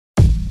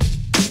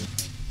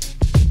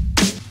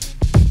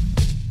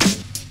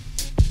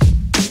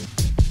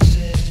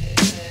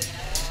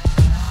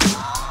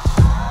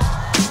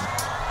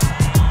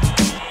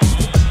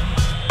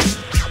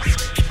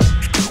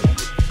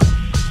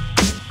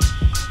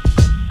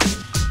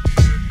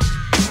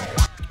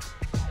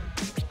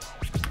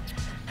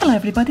Hello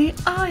everybody,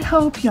 I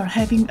hope you're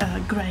having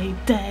a great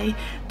day.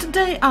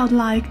 Today I'd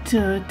like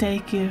to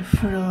take you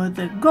through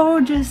the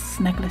gorgeous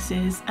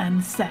necklaces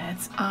and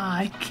sets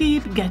I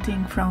keep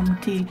getting from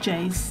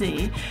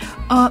TJC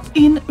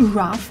in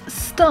rough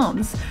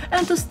stones.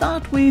 And to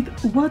start with,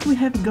 what we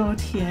have got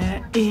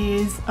here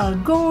is a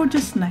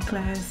gorgeous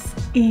necklace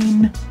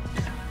in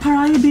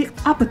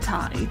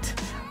Apatite,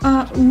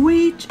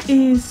 which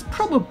is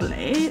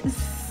probably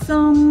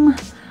some,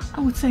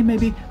 I would say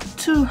maybe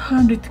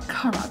 200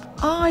 carat.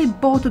 I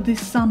bought this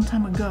some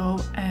time ago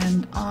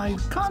and I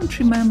can't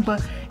remember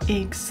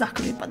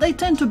exactly, but they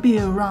tend to be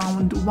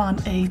around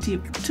 180,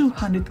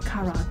 200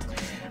 carat.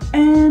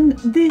 And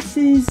this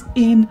is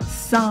in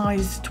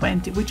size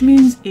 20, which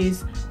means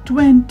is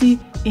 20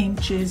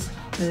 inches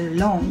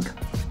long.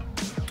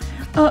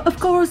 Of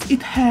course,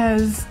 it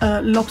has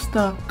a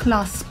lobster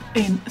clasp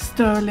in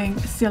sterling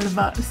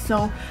silver,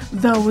 so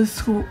those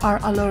who are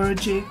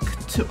allergic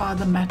to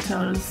other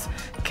metals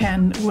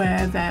can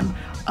wear them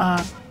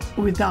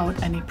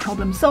without any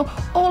problem. So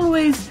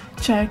always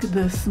check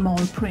the small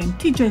print.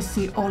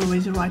 TJC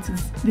always writes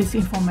this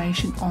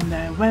information on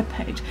their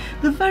webpage.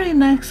 The very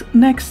next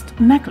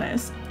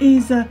necklace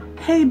is a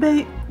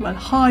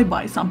high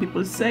buy, some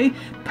people say,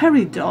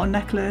 peridot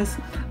necklace,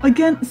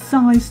 again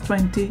size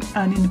 20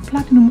 and in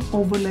platinum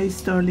overlay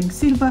sterling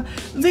silver.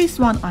 This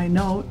one I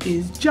know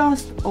is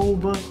just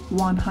over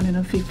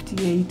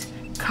 158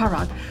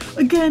 carat.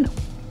 Again,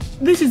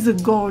 this is a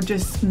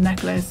gorgeous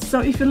necklace, so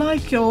if you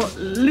like your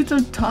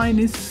little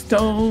tiny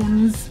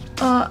stones,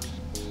 I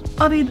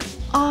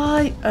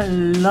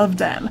love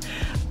them.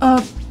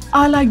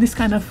 I like this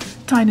kind of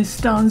tiny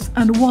stones,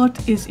 and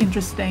what is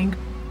interesting,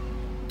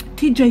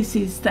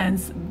 TJC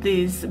sends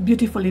these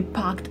beautifully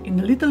packed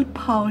in little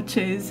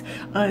pouches,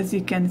 as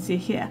you can see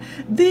here.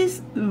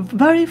 This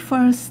very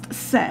first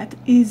set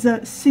is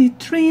a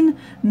citrine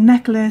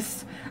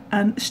necklace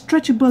and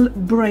stretchable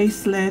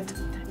bracelet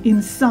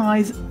in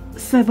size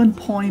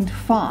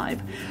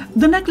 7.5.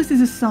 The necklace is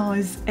a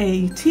size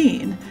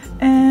 18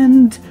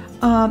 and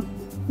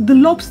the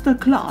lobster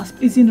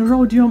clasp is in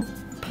rhodium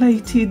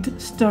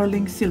plated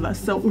sterling silver,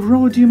 so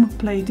rhodium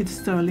plated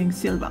sterling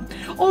silver.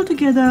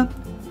 Altogether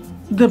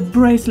the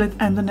bracelet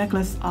and the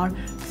necklace are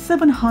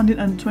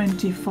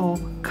 724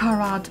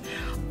 carat.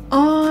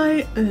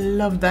 I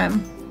love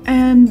them,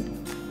 and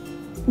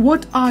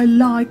what I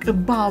like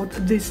about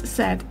this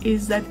set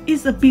is that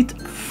it's a bit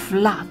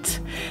flat,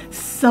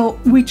 so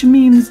which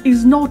means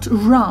it's not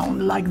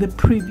round like the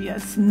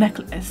previous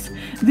necklace.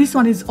 This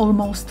one is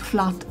almost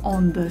flat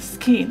on the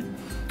skin.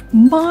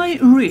 My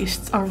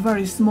wrists are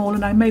very small,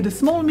 and I made a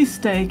small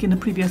mistake in the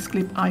previous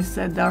clip. I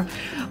said they're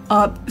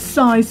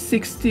size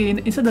 16,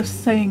 instead of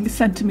saying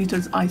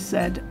centimeters I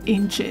said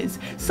inches,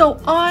 so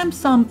I'm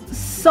some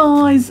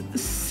size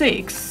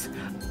 6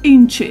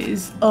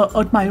 inches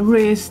at my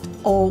wrist,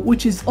 or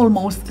which is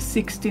almost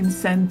 16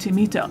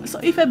 centimeters. So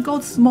if you've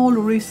got small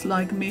wrists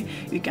like me,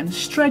 you can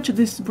stretch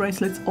this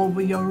bracelet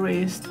over your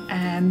wrist,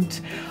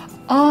 and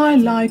I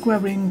like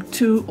wearing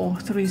 2 or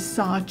 3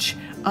 such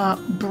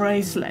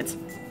bracelets.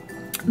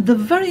 The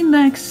very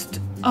next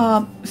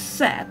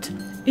set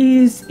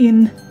is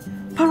in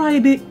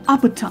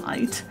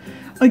Apatite.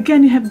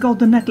 Again, you have got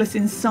the necklace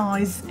in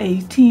size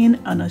 18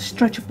 and a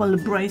stretchable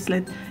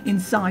bracelet in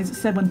size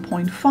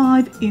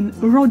 7.5 in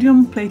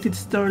rhodium plated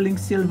sterling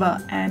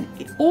silver, and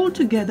it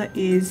altogether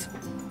is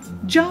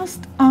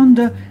just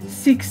under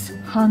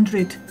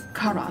 600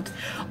 carat.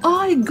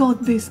 I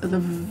got this at a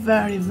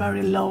very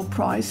low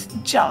price,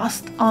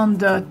 just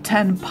under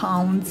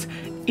 £10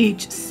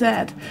 each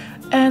set,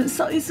 and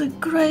so it's a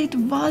great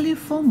value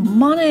for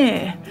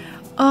money.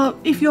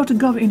 If you're to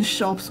go in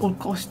shops, or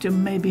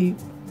costume maybe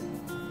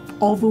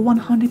over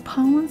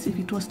 £100. If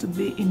it was to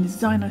be in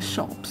designer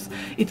shops,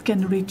 it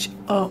can reach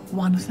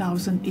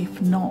 1,000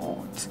 if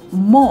not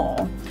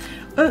more.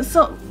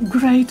 So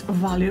great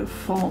value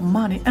for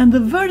money. And the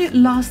very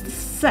last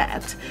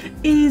set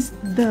is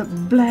the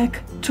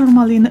black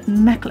Tourmaline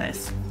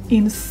necklace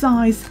in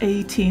size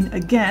 18,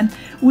 again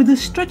with a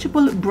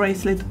stretchable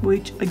bracelet,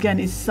 which again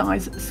is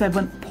size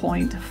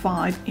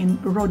 7.5 in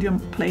rhodium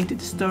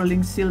plated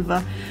sterling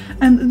silver.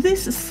 And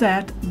this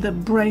set, the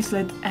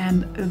bracelet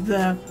and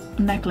the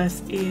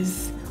necklace,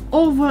 is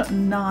over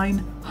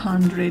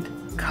 900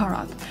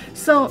 carat.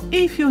 So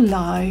if you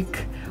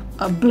like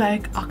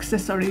black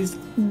accessories,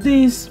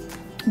 this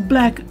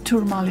black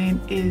Tourmaline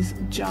is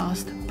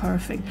just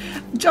perfect.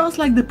 Just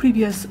like the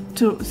previous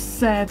 2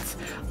 sets,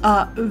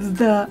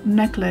 the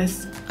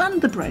necklace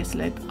and the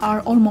bracelet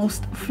are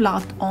almost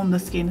flat on the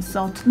skin,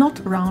 so it's not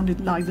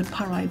rounded like the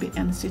Parabi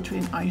and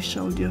Citrine I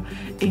showed you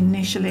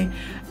initially,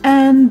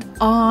 and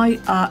I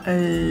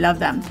love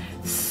them.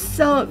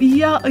 So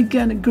yeah,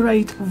 again,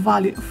 great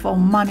value for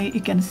money.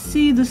 You can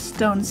see the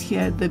stones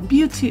here, the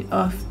beauty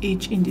of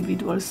each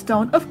individual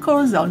stone. Of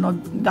course, they're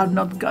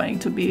not going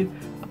to be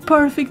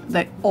perfect,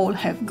 they all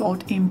have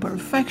got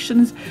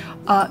imperfections.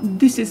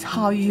 This is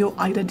how you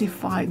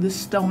identify the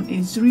stone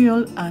is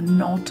real and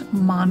not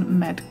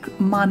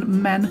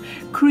man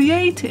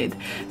created.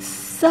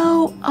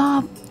 So,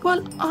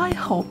 well, I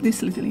hope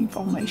this little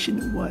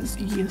information was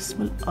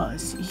useful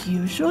as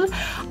usual.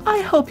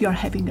 I hope you're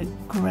having a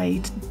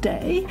great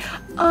day.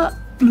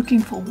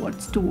 Looking forward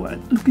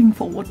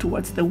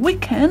towards the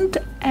weekend,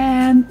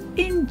 and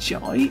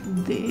enjoy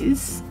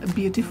these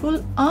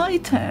beautiful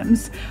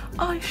items.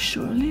 I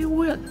surely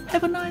will.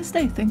 Have a nice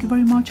day. Thank you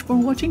very much for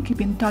watching.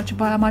 Keep in touch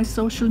via my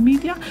social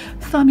media.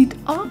 Thumb it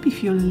up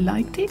if you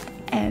liked it,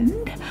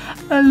 and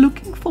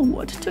looking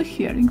forward to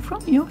hearing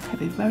from you.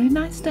 Have a very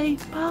nice day.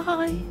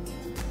 Bye.